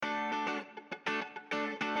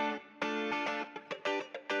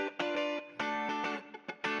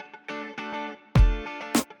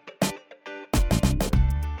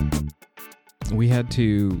We had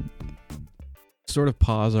to sort of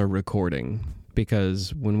pause our recording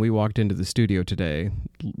because when we walked into the studio today,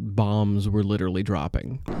 bombs were literally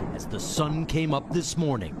dropping. As the sun came up this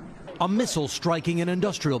morning, a missile striking an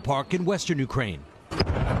industrial park in western Ukraine.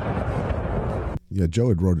 Yeah, Joe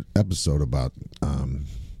had wrote an episode about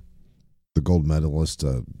the gold medalist,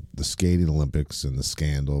 the skating Olympics and the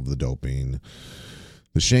scandal of the doping,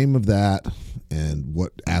 the shame of that, and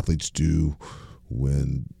what athletes do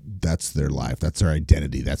when that's their life, that's their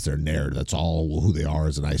identity, that's their narrative, that's all who they are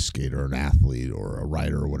as an ice skater or an athlete or a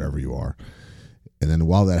writer or whatever you are. And then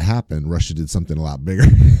while that happened, Russia did something a lot bigger.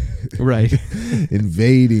 Right.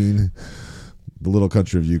 Invading the little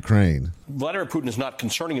country of Ukraine. Vladimir Putin is not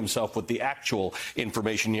concerning himself with the actual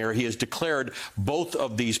information here. He has declared both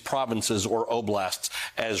of these provinces or oblasts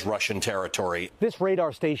as Russian territory. This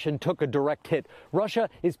radar station took a direct hit. Russia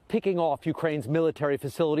is picking off Ukraine's military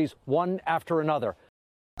facilities one after another.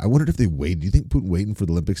 I wondered if they waited. Do you think Putin waiting for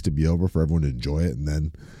the Olympics to be over for everyone to enjoy it and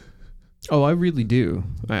then... Oh, I really do.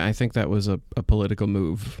 I think that was a political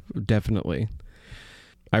move, definitely.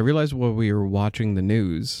 I realized while we were watching the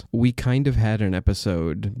news, we kind of had an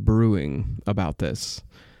episode brewing about this.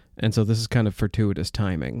 And so this is kind of fortuitous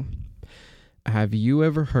timing. Have you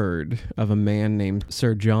ever heard of a man named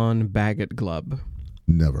Sir John Bagot Glubb?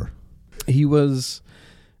 Never. He was,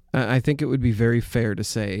 I think it would be very fair to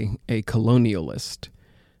say, a colonialist.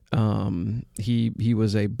 He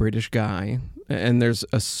was a British guy, and there's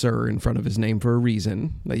a sir in front of his name for a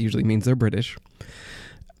reason. That usually means they're British.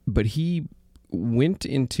 But he went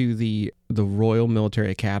into the Royal Military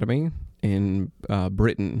Academy in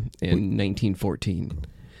Britain in 1914.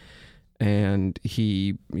 And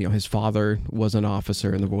he, his father was an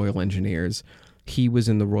officer in the Royal Engineers. He was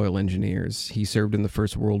in the Royal Engineers. He served in the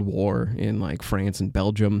First World War in like France and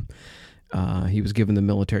Belgium. He was given the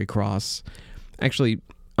Military Cross. Actually,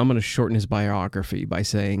 I'm going to shorten his biography by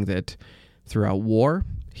saying that throughout war,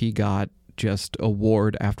 he got just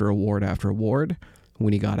award after award after award.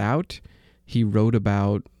 When he got out, he wrote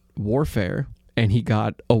about warfare, and he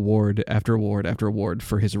got award after award after award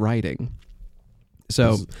for his writing.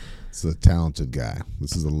 So, this is a talented guy.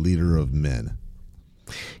 This is a leader of men.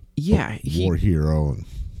 Yeah, war hero.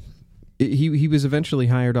 He was eventually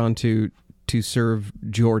hired on to serve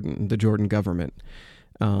Jordan, the Jordan government,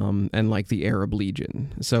 and like the Arab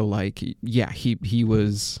Legion. So like, yeah, he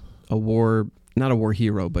was not a war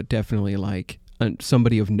hero, but definitely like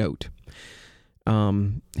somebody of note.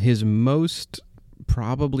 His most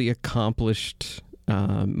probably accomplished,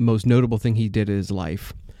 most notable thing he did in his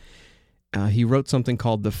life, he wrote something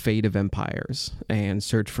called The Fate of Empires and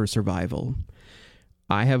Search for Survival.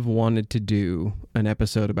 I have wanted to do an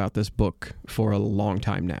episode about this book for a long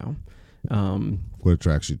time now. What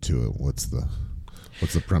attracts you to it? What's the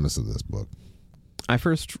premise of this book? I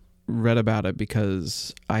first read about it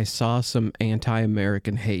because I saw some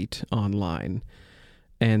anti-American hate online,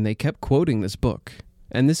 and they kept quoting this book.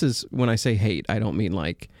 And this is, when I say hate, I don't mean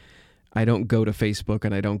like, I don't go to Facebook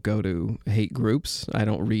and I don't go to hate groups. I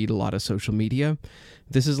don't read a lot of social media.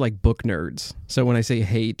 This is like book nerds. So when I say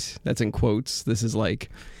hate, that's in quotes. This is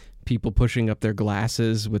like people pushing up their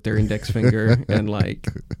glasses with their index finger and like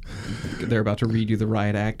they're about to read you the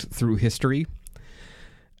riot act through history.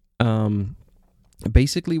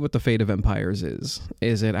 Basically what The Fate of Empires is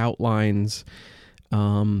it outlines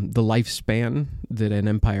the lifespan that an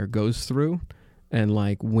empire goes through and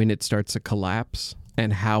like when it starts to collapse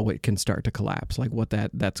and how it can start to collapse, like what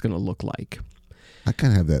that's going to look like. I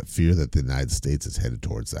kind of have that fear that the United States is headed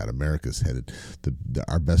towards that. America's headed.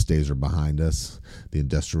 Our best days are behind us. The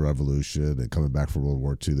Industrial Revolution and coming back from World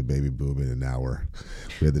War II, the baby boom, and now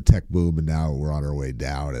we had the tech boom, and now we're on our way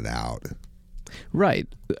down and out. Right.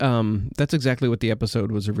 That's exactly what the episode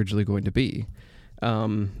was originally going to be.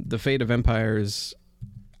 The Fate of Empires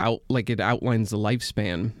it outlines the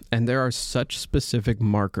lifespan, and there are such specific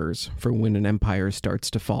markers for when an empire starts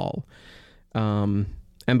to fall.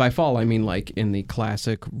 And by fall, I mean like in the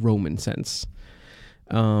classic Roman sense.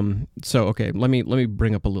 So, okay, let me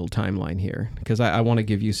bring up a little timeline here because I want to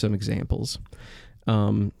give you some examples.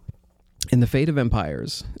 In The Fate of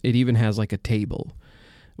Empires, it even has like a table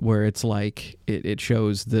where it's like it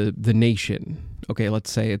shows the nation. Okay,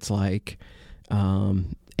 let's say it's like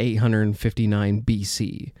 859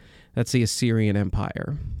 BC. That's the Assyrian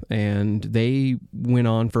Empire, and they went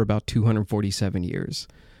on for about 247 years.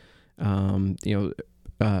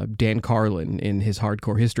 Dan Carlin in his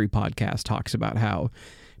Hardcore History podcast talks about how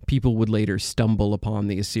people would later stumble upon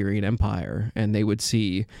the Assyrian Empire and they would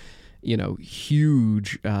see,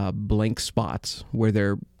 huge blank spots where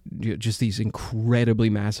there just these incredibly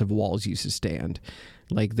massive walls used to stand.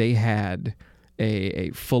 Like they had a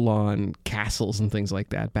full-on castles and things like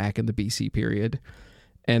that back in the BC period,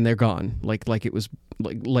 and they're gone. Like it was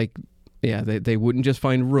yeah, they wouldn't just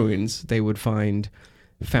find ruins; they would find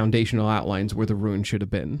foundational outlines where the ruin should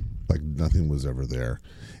have been. Like nothing was ever there.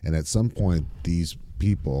 And at some point, these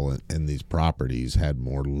people and these properties had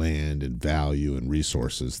more land and value and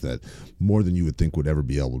resources that more than you would think would ever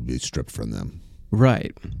be able to be stripped from them.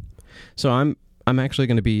 Right. So I'm actually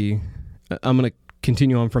going to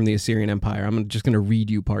continue on from the Assyrian Empire. I'm just going to read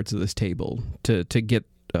you parts of this table to get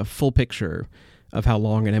a full picture of how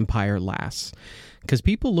long an empire lasts. Because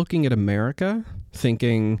people looking at America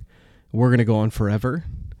thinking we're going to go on forever,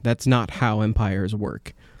 that's not how empires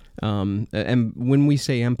work. And when we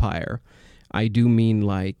say empire, I do mean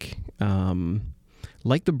like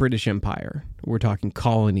the British Empire. We're talking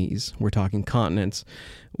colonies, we're talking continents.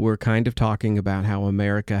 We're kind of talking about how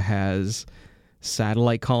America has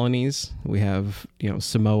satellite colonies. We have,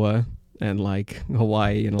 Samoa and like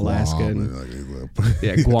Hawaii and Alaska Guam,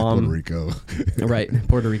 Puerto Rico. Right,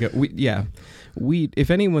 Puerto Rico. We if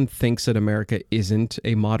anyone thinks that America isn't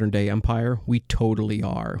a modern day empire, we totally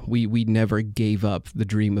are. We never gave up the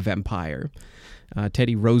dream of empire.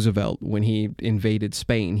 Teddy Roosevelt, when he invaded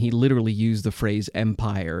Spain, he literally used the phrase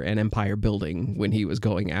empire and empire building when he was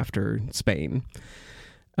going after Spain.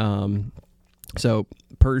 So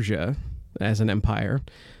Persia, as an empire,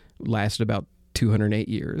 lasted about 208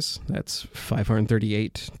 years. That's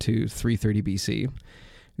 538 to 330 BC.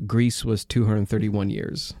 Greece was 231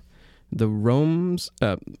 years. The Roman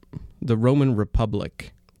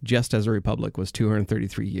Republic, just as a republic, was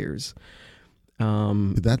 233 years.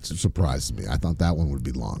 That surprised me. I thought that one would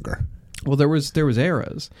be longer. Well, there was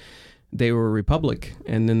eras. They were a republic,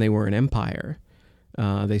 and then they were an empire.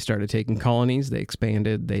 They started taking colonies. They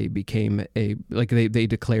expanded. They became they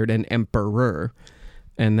declared an emperor,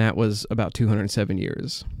 and that was about 207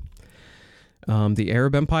 years. The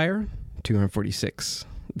Arab Empire, 246.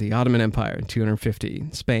 The Ottoman Empire, 250.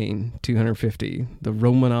 Spain, 250. The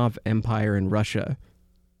Romanov Empire in Russia,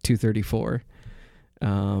 234.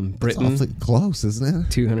 Britain, it's awfully close, isn't it?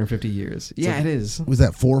 250 years. Yeah, it is. Was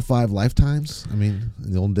that 4 or 5 lifetimes? I mean,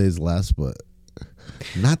 in the old days, less, but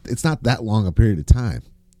it's not that long a period of time.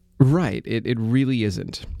 Right. It really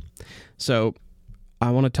isn't. So I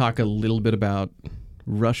want to talk a little bit about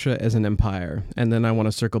Russia as an empire, and then I want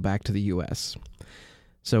to circle back to the U.S.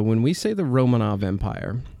 So when we say the Romanov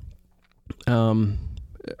Empire,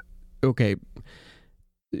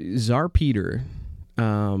 Tsar Peter,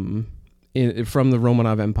 from the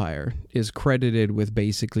Romanov Empire, is credited with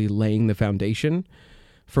basically laying the foundation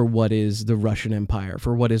for what is the Russian Empire,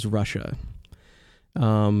 for what is Russia.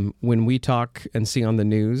 When we talk and see on the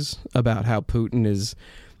news about how Putin is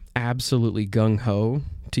absolutely gung-ho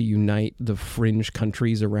to unite the fringe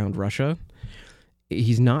countries around Russia,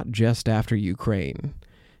 he's not just after Ukraine.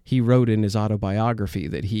 He wrote in his autobiography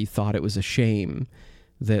that he thought it was a shame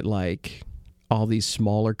that all these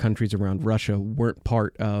smaller countries around Russia weren't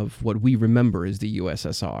part of what we remember as the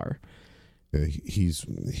USSR.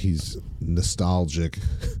 He's nostalgic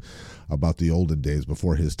about the olden days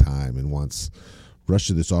before his time and wants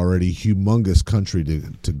Russia, this already humongous country,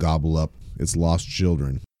 to gobble up its lost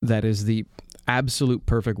children. That is the absolute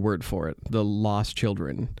perfect word for it, the lost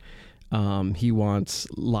children. He wants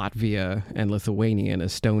Latvia and Lithuania and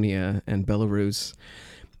Estonia and Belarus.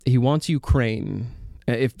 He wants Ukraine.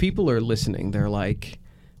 If people are listening, they're like,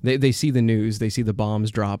 they see the news, they see the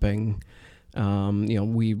bombs dropping.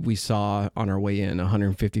 We saw on our way in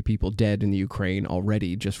 150 people dead in the Ukraine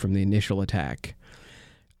already just from the initial attack.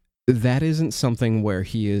 That isn't something where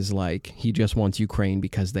he is like, he just wants Ukraine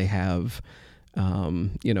because they have,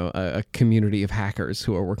 a community of hackers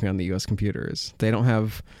who are working on the U.S. computers. They don't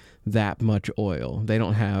have that much oil. They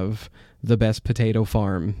don't have the best potato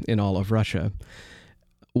farm in all of Russia.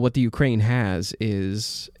 What the Ukraine has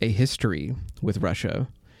is a history with Russia.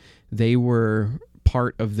 They were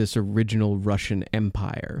part of this original Russian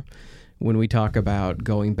Empire. When we talk about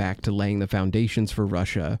going back to laying the foundations for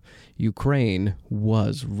Russia, Ukraine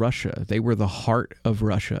was Russia. They were the heart of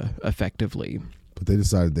Russia, effectively. But they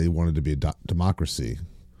decided they wanted to be a democracy.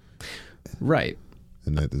 Right.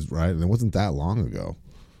 And that is right. And it wasn't that long ago.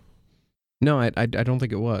 No, I don't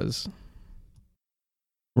think it was.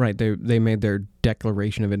 Right, they made their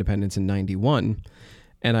Declaration of Independence in 91.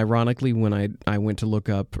 And ironically, when I went to look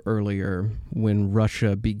up earlier when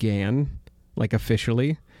Russia began,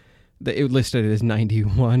 officially, it listed it as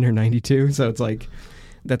 91 or 92. So it's like,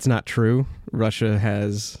 that's not true. Russia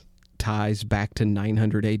has ties back to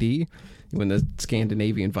 900 AD when the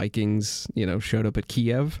Scandinavian Vikings, showed up at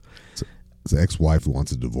Kiev. His ex-wife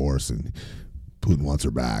wants a divorce, and Putin wants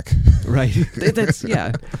her back. Right. That's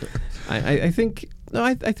yeah. I think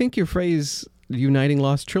I think your phrase "uniting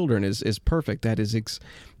lost children" is perfect. That is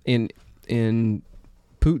in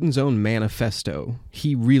Putin's own manifesto.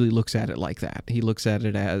 He really looks at it like that. He looks at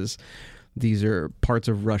it as these are parts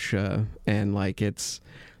of Russia, and like it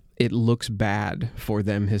looks bad for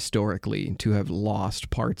them historically to have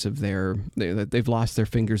lost parts of they've lost their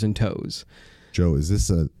fingers and toes. Joe, is this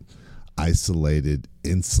a isolated,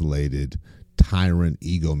 insulated tyrant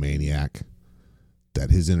egomaniac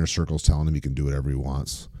that his inner circle's telling him he can do whatever he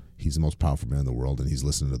wants? He's the most powerful man in the world, and he's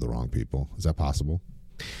listening to the wrong people. Is that possible?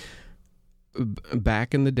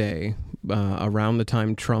 Back in the day, around the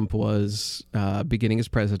time Trump was beginning his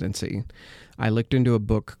presidency, I looked into a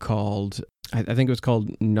book called, I think it was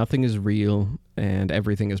called "Nothing is Real and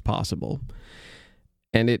Everything is Possible."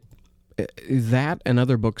 And that and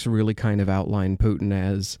other books really kind of outline Putin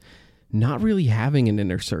as not really having an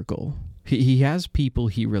inner circle. He has people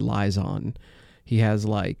he relies on. He has,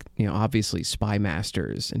 like, obviously spy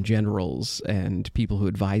masters and generals and people who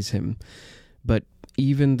advise him. But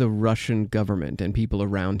even the Russian government and people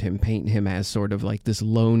around him paint him as sort of like this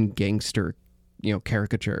lone gangster,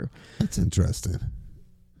 caricature. That's interesting.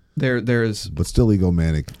 There's but still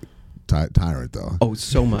egomanic tyrant, though. Oh,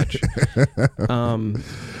 so much.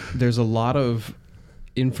 There's a lot of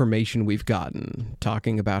information we've gotten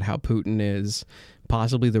talking about how Putin is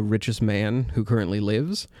possibly the richest man who currently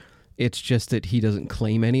lives. It's just that he doesn't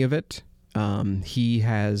claim any of it. He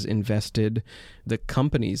has invested the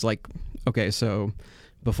companies so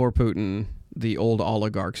before Putin, the old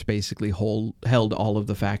oligarchs basically held all of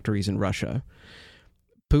the factories in Russia.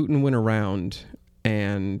 Putin went around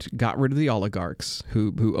and got rid of the oligarchs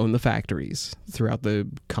who owned the factories throughout the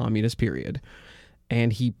communist period.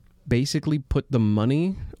 And he basically put the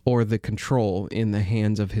money or the control in the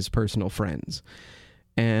hands of his personal friends.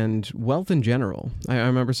 And wealth in general. I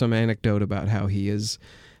remember some anecdote about how he has,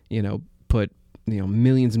 put,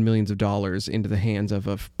 millions and millions of dollars into the hands of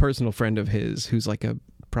a personal friend of his who's like a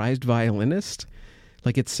prized violinist.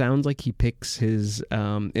 Like, it sounds like he picks his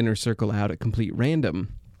inner circle out at complete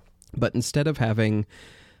random. But instead of having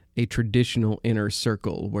a traditional inner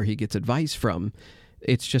circle where he gets advice from,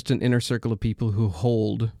 it's just an inner circle of people who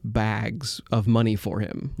hold bags of money for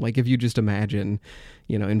him. Like, if you just imagine,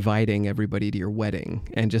 inviting everybody to your wedding,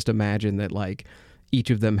 and just imagine that, like, each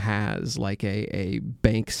of them has like a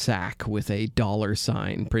bank sack with a dollar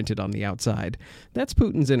sign printed on the outside. That's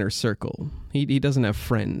Putin's inner circle. He doesn't have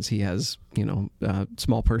friends. He has,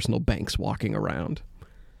 small personal banks walking around.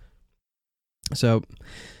 So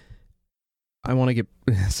I want to get,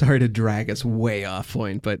 sorry to drag us way off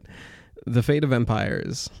point, but The Fate of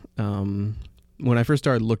Empires, when I first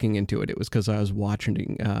started looking into it, it was because I was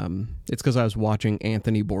watching,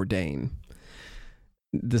 Anthony Bourdain.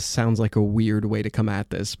 This sounds like a weird way to come at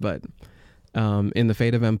this, but in The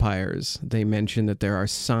Fate of Empires, they mention that there are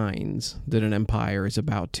signs that an empire is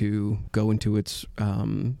about to go into its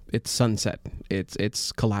sunset,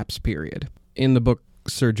 its collapse period. In the book,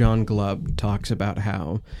 Sir John Glubb talks about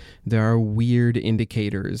how there are weird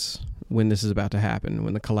indicators when this is about to happen,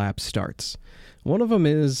 when the collapse starts. One of them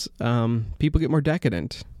is people get more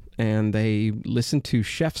decadent and they listen to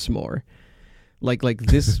chefs more. Like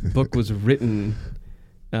this book was written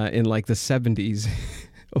in like the 70s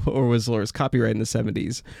or was copyrighted in the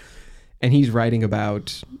 70s, and he's writing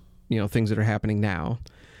about things that are happening now.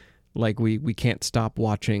 Like we can't stop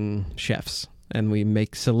watching chefs, and we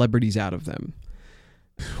make celebrities out of them.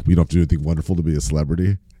 We don't have to do anything wonderful to be a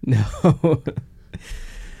celebrity. No.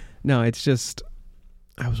 No, it's just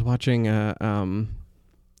I was watching I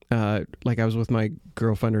was with my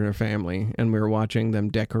girlfriend and her family, and we were watching them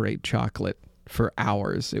decorate chocolate for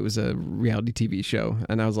hours. It was a reality TV show,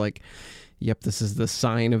 and I was like, yep, this is the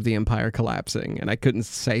sign of the empire collapsing. And I couldn't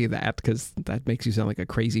say that because that makes you sound like a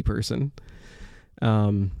crazy person.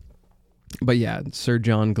 But yeah, Sir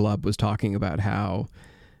John Glubb was talking about how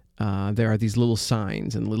there are these little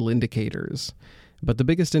signs and little indicators. But the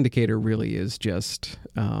biggest indicator really is just,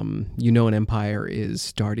 an empire is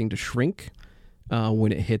starting to shrink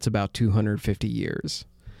when it hits about 250 years.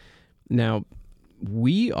 Now,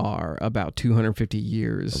 we are about 250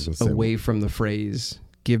 years away from the phrase,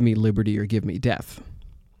 give me liberty or give me death.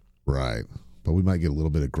 Right. But we might get a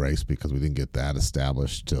little bit of grace because we didn't get that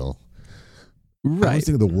established till... Right. I was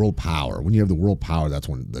thinking the world power. When you have the world power, that's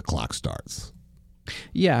when the clock starts.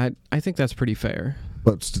 Yeah, I think that's pretty fair.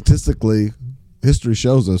 But statistically, history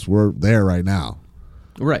shows us we're there right now.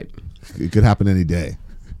 Right. It could happen any day.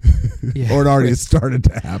 Yeah. Or it already started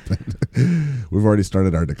to happen. We've already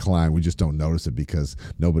started our decline. We just don't notice it because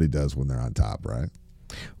nobody does when they're on top, right?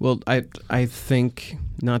 Well, I think,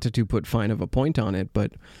 not to too put fine of a point on it,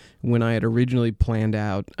 but when I had originally planned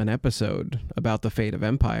out an episode about the fate of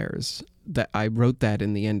empires, that I wrote that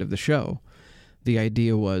in the end of the show. The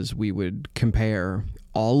idea was we would compare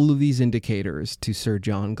all of these indicators to Sir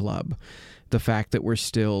John Glubb. The fact that we're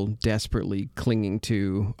still desperately clinging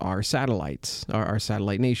to our satellites, our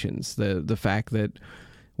satellite nations. The fact that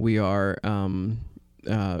we are...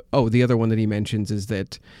 the other one that he mentions is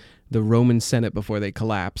that the Roman Senate, before they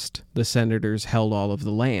collapsed, the senators held all of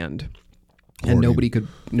the land, and nobody could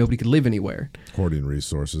live anywhere. Hoarding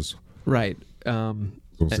resources. Right. Don't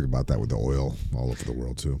think about that with the oil all over the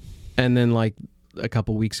world too. And then, like a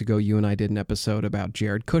couple weeks ago, you and I did an episode about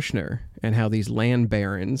Jared Kushner and how these land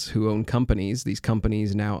barons who own companies, these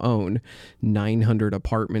companies now own 900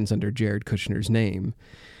 apartments under Jared Kushner's name.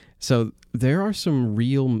 So there are some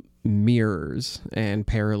real mirrors and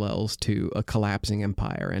parallels to a collapsing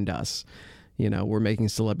empire and us. You know, we're making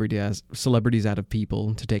celebrities out of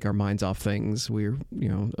people to take our minds off things. We're,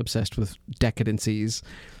 obsessed with decadencies.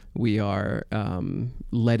 We are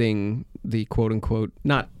letting the quote-unquote,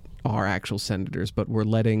 not our actual senators, but we're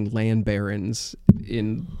letting land barons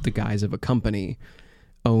in the guise of a company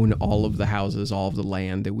own all of the houses, all of the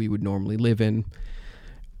land that we would normally live in.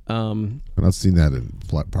 And I've seen that in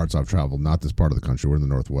parts I've traveled, not this part of the country, we're in the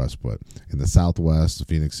Northwest, but in the Southwest, the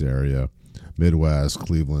Phoenix area, Midwest,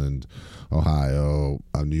 Cleveland, Ohio,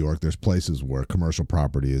 New York, there's places where commercial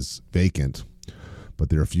property is vacant, but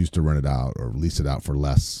they refuse to rent it out or lease it out for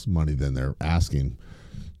less money than they're asking,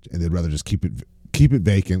 and they'd rather just keep it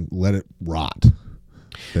vacant, let it rot,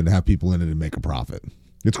 than to have people in it and make a profit.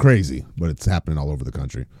 It's crazy, but it's happening all over the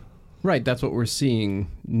country. Right, that's what we're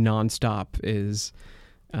seeing nonstop is...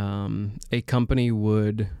 a company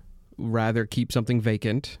would rather keep something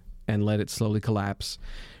vacant and let it slowly collapse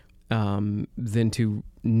than to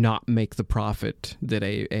not make the profit that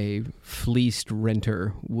a fleeced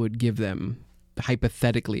renter would give them,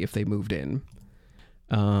 hypothetically, if they moved in.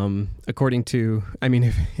 According to,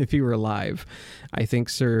 if he were alive, I think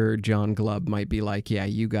Sir John Glubb might be like, yeah,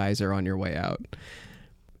 you guys are on your way out.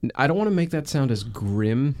 I don't want to make that sound as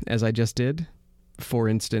grim as I just did. For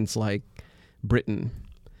instance, like Britain.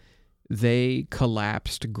 They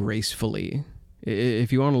collapsed gracefully.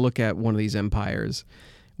 If you want to look at one of these empires,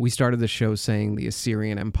 we started the show saying the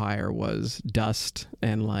Assyrian Empire was dust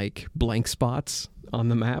and like blank spots on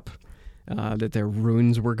the map, that their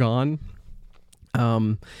ruins were gone.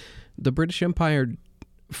 The British Empire,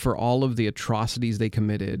 for all of the atrocities they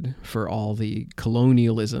committed, for all the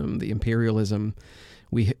colonialism, the imperialism,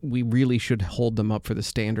 we really should hold them up for the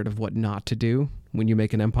standard of what not to do when you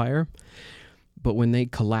make an empire. But when they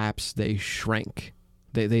collapsed, they shrank.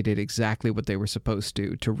 They did exactly what they were supposed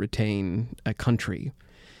to retain a country.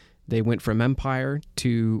 They went from empire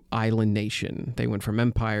to island nation. They went from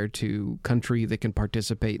empire to country that can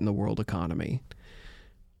participate in the world economy.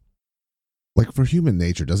 Like for human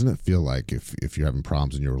nature, doesn't it feel like if you're having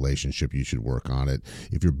problems in your relationship, you should work on it?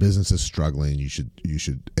 If your business is struggling, you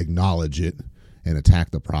should acknowledge it and attack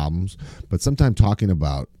the problems. But sometimes talking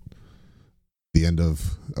about the end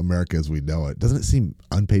of America as we know it, doesn't it seem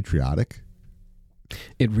unpatriotic?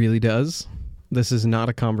 It really does. This is not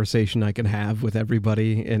a conversation I can have with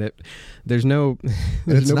everybody, and there's no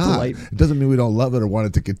polite. It doesn't mean we don't love it or want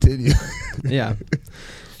it to continue. Yeah.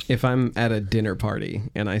 If I'm at a dinner party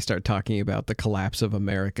and I start talking about the collapse of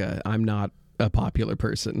America, I'm not a popular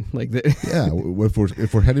person. Yeah,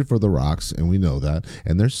 if we're headed for the rocks, and we know that,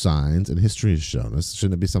 and there's signs, and history has shown us,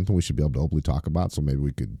 shouldn't it be something we should be able to openly talk about? So maybe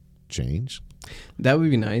we could change. That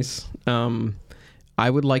would be nice. I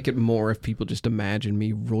would like it more if people just imagine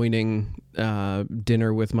me ruining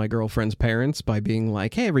dinner with my girlfriend's parents by being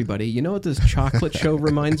like, hey, everybody, you know what this chocolate show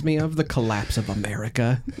reminds me of? The collapse of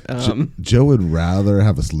America. Joe would rather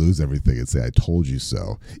have us lose everything and say, I told you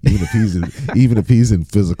so. Even if he's in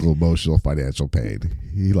physical, emotional, financial pain.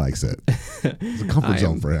 He likes it. It's a comfort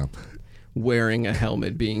zone for him. Wearing a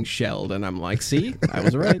helmet being shelled, and I'm like, see, I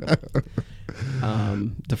was right.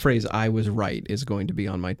 The phrase "I was right" is going to be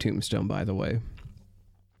on my tombstone, by the way.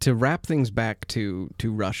 To wrap things back to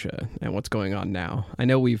Russia and what's going on now, I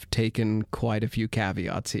know we've taken quite a few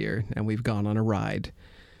caveats here, and we've gone on a ride.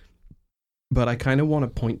 But I kind of want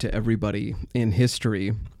to point to everybody in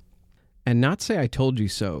history and not say I told you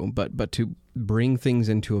so, but to bring things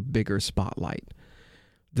into a bigger spotlight.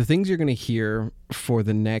 The things you're going to hear for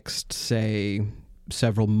the next, say,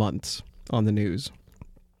 several months on the news,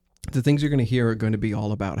 the things you're going to hear are going to be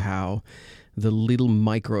all about how the little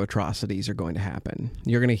micro atrocities are going to happen.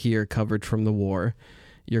 You're going to hear coverage from the war.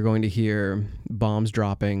 You're going to hear bombs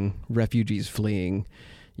dropping, refugees fleeing.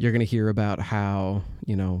 You're going to hear about how,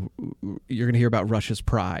 you're going to hear about Russia's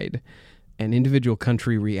pride and individual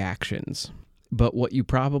country reactions. But what you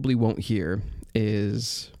probably won't hear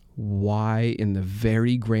is why, in the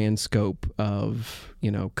very grand scope of,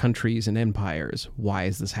 countries and empires, why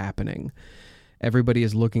is this happening? Everybody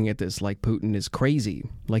is looking at this like Putin is crazy,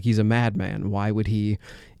 like he's a madman. Why would he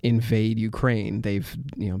invade Ukraine? They've,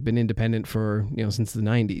 been independent for, since the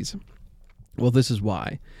 90s. Well, this is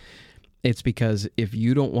why. It's because if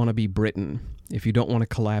you don't want to be Britain, if you don't want to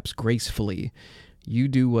collapse gracefully, you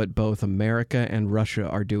do what both America and Russia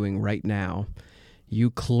are doing right now.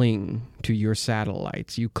 You cling to your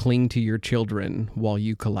satellites. You cling to your children while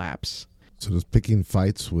you collapse. So does picking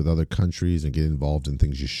fights with other countries and getting involved in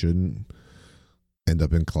things you shouldn't end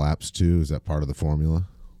up in collapse too? Is that part of the formula?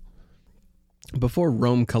 Before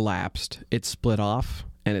Rome collapsed, it split off,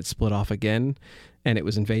 and it split off again, and it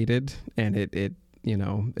was invaded, and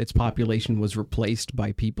its population was replaced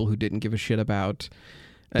by people who didn't give a shit about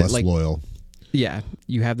less loyal. Yeah,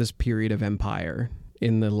 you have this period of empire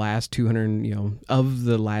in the last 200, of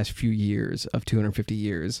the last few years of 250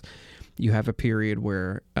 years. You have a period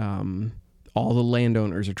where all the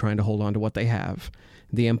landowners are trying to hold on to what they have.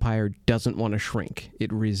 The empire doesn't want to shrink.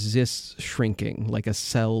 It resists shrinking like a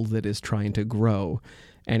cell that is trying to grow,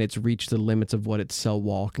 and it's reached the limits of what its cell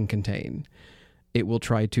wall can contain. It will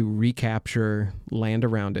try to recapture land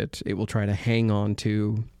around it. It will try to hang on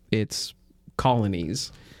to its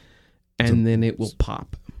colonies, and then it will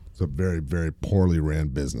pop. It's a very, very poorly ran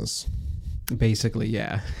business. Basically,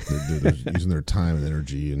 yeah. They're using their time and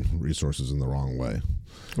energy and resources in the wrong way.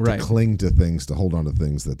 Right. To cling to things, to hold on to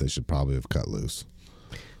things that they should probably have cut loose.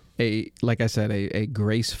 Like I said, a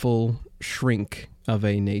graceful shrink of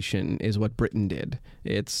a nation is what Britain did.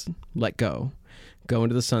 It's let go. Go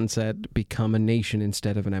into the sunset, become a nation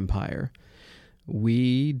instead of an empire.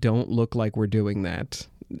 We don't look like we're doing that,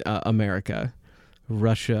 America.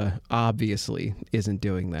 Russia obviously isn't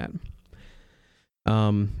doing that.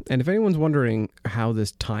 And if anyone's wondering how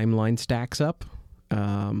this timeline stacks up,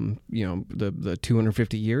 the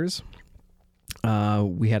 250 years,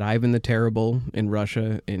 we had Ivan the Terrible in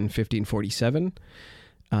Russia in 1547.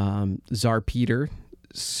 Tsar Peter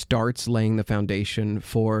starts laying the foundation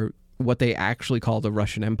for what they actually call the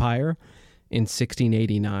Russian Empire in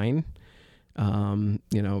 1689.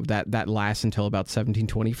 That lasts until about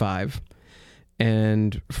 1725.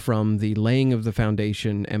 And from the laying of the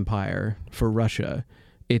foundation empire for Russia,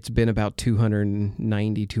 it's been about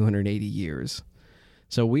 290, 280 years.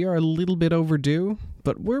 So we are a little bit overdue,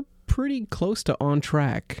 but we're pretty close to on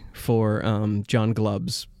track for John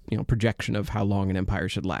Glubb's projection of how long an empire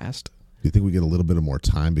should last. Do you think we get a little bit of more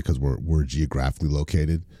time because we're geographically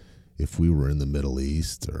located? If we were in the Middle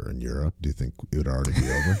East or in Europe, do you think it would already be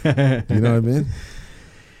over? You know what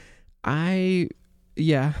I mean?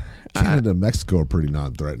 Yeah. Canada and Mexico are pretty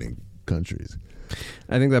non-threatening countries.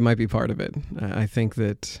 I think that might be part of it. I think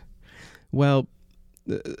that,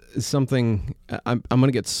 something, I'm going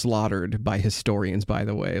to get slaughtered by historians, by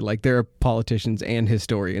the way. Like, there are politicians and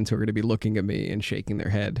historians who are going to be looking at me and shaking their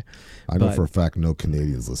head. I know for a fact no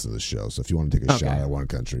Canadians listen to this show, so if you want to take a shot at one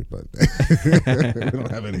country, but we don't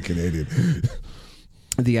have any Canadian.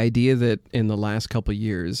 The idea that in the last couple of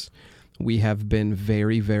years, we have been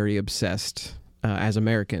very, very obsessed as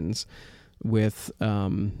Americans with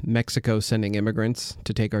Mexico sending immigrants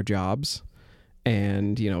to take our jobs.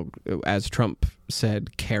 And, as Trump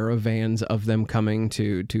said, caravans of them coming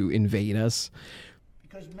to invade us.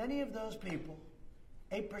 Because many of those people,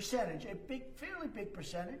 fairly big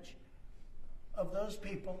percentage of those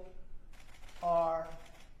people are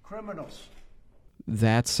criminals.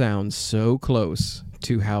 That sounds so close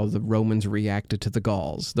to how the Romans reacted to the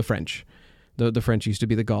Gauls, the French. The French used to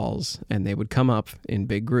be the Gauls, and they would come up in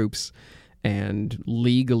big groups and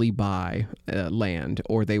legally buy land,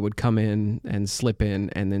 or they would come in and slip in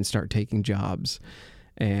and then start taking jobs.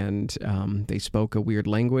 And they spoke a weird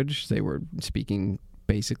language. They were speaking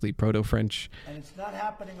basically Proto-French. And it's not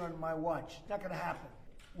happening on my watch. It's not going to happen.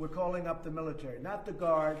 We're calling up the military, not the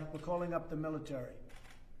Guard. We're calling up the military.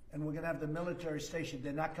 And we're going to have the military stationed.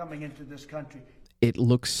 They're not coming into this country. It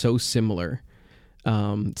looks so similar.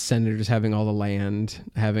 Senators having all the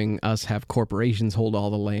land, having us have corporations hold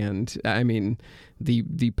all the land. I mean,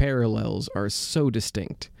 the parallels are so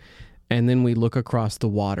distinct. And then we look across the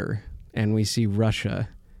water and we see Russia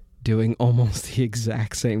doing almost the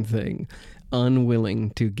exact same thing,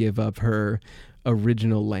 unwilling to give up her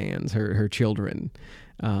original lands, her children,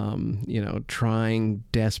 trying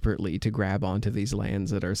desperately to grab onto these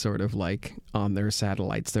lands that are sort of like on their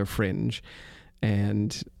satellites, their fringe.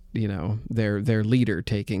 And their leader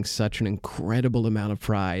taking such an incredible amount of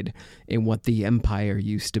pride in what the empire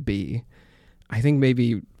used to be. I think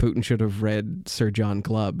maybe Putin should have read Sir John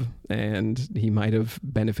Glubb, and he might have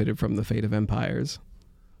benefited from the fate of empires.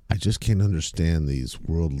 I just can't understand these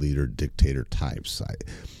world leader dictator types.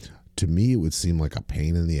 To me, it would seem like a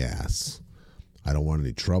pain in the ass. I don't want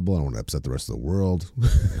any trouble. I don't want to upset the rest of the world.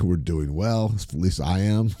 We're doing well. At least I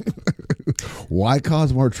am. Why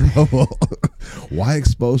cause more trouble? Why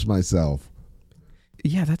expose myself?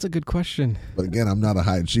 Yeah, that's a good question. But again, I'm not a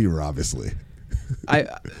high achiever, obviously.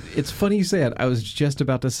 It's funny you say it. I was just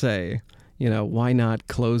about to say, why not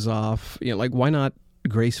close off, why not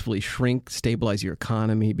gracefully shrink, stabilize your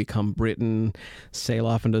economy, become Britain, sail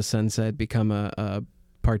off into the sunset, become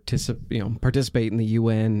participate in the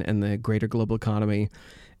UN and the greater global economy.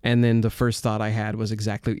 And then the first thought I had was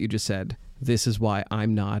exactly what you just said. This is why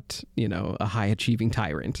I'm not, a high achieving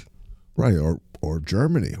tyrant. Right. Or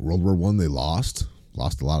Germany, World War I, they lost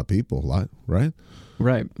a lot of people, right?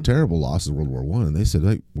 Right. Terrible loss in World War I. And they said,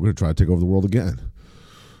 hey, we're going to try to take over the world again.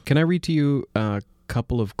 Can I read to you a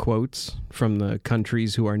couple of quotes from the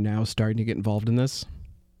countries who are now starting to get involved in this?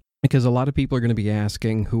 Because a lot of people are going to be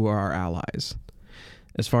asking who are our allies.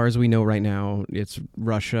 As far as we know right now, it's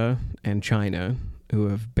Russia and China who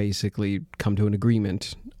have basically come to an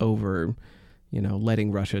agreement over,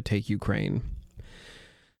 letting Russia take Ukraine.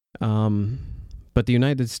 But the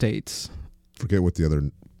United States... Forget what the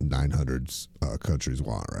other 900 countries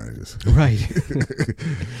want, right? Right.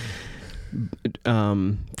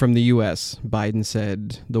 From the U.S., Biden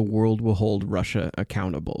said the world will hold Russia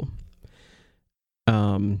accountable.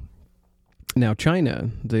 Now, China,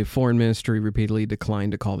 the foreign ministry repeatedly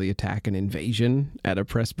declined to call the attack an invasion at a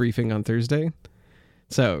press briefing on Thursday.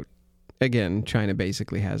 So, again, China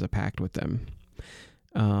basically has a pact with them.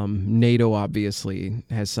 NATO obviously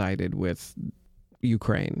has sided with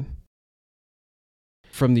Ukraine.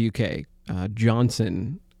 From the UK,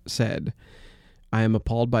 Johnson said, I am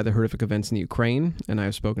appalled by the horrific events in the Ukraine, and I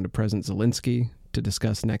have spoken to President Zelensky to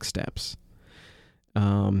discuss next steps.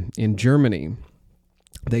 In Germany,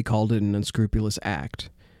 they called it an unscrupulous act.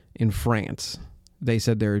 In France, they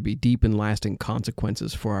said there would be deep and lasting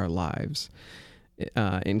consequences for our lives.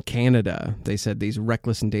 In Canada, they said these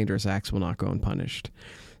reckless and dangerous acts will not go unpunished.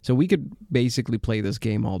 So we could basically play this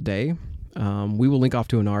game all day. We will link off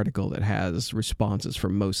to an article that has responses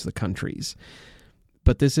from most of the countries.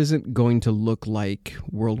 But this isn't going to look like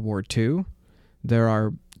World War II. There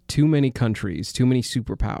are too many countries, too many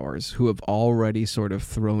superpowers who have already sort of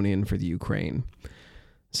thrown in for the Ukraine.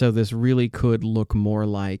 So this really could look more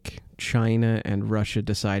like China and Russia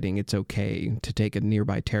deciding it's okay to take a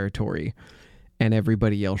nearby territory and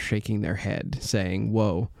everybody else shaking their head saying,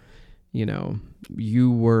 whoa,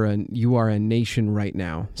 you are a nation right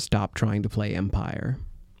now. Stop trying to play empire.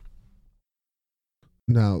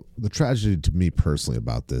 Now, the tragedy to me personally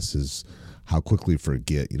about this is how quickly we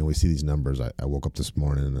forget. We see these numbers. I woke up this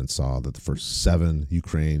morning and saw that the first 7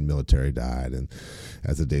 Ukraine military died. And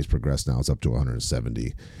as the days progress now, it's up to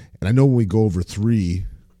 170. And I know when we go over 3,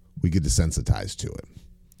 we get desensitized to it.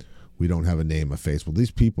 We don't have a name, a face. Well,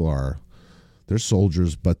 these people they're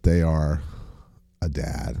soldiers, but they are a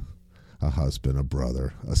dad, a husband, a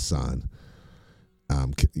brother, a son.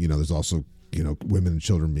 There's also, women and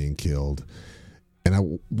children being killed. And I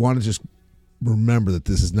want to just remember that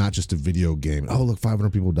this is not just a video game. Oh, look,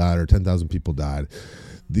 500 people died or 10,000 people died.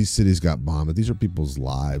 These cities got bombed. These are people's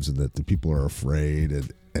lives, and that the people are afraid,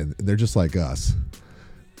 and they're just like us.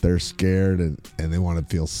 They're scared, and they want to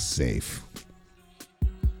feel safe.